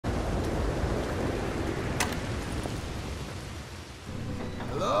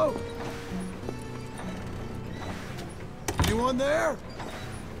Hello? Anyone there?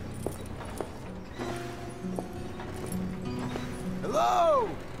 Hello?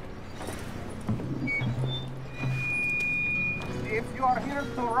 If you are here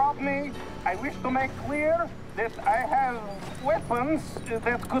to rob me, I wish to make clear that I have weapons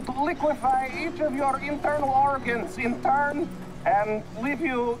that could liquefy each of your internal organs in turn and leave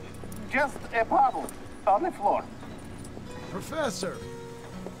you just a puddle on the floor. Professor,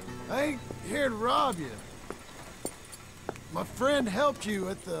 I ain't here to rob you. My friend helped you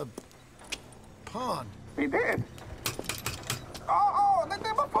at the pond. He did. Oh, the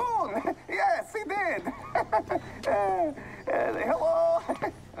buffoon! Yes, he did. Hello.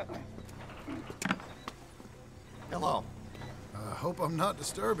 Hello. I hope I'm not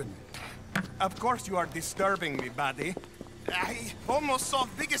disturbing you. Of course you are disturbing me, buddy. I almost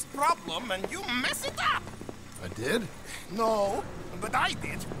solved biggest problem and you mess it up. I did? No, but I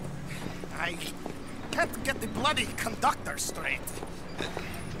did. I can't get the bloody conductor straight.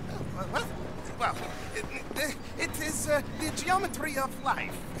 What? Well, it is the geometry of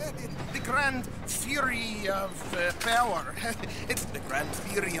life, the grand theory of power. It's the grand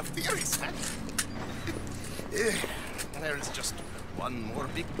theory of theories. Huh? There is just one more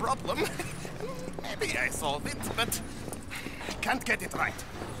big problem. Maybe I solve it, but I can't get it right.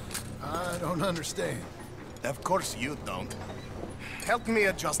 I don't understand. Of course you don't. Help me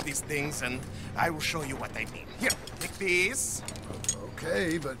adjust these things and I will show you what I mean. Here, take these.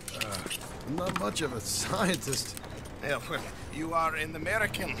 Okay, but I'm not much of a scientist. Yeah, well, you are an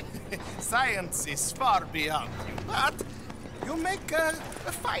American. Science is far beyond you, but you make a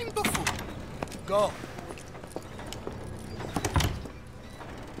fine buffoon. Go.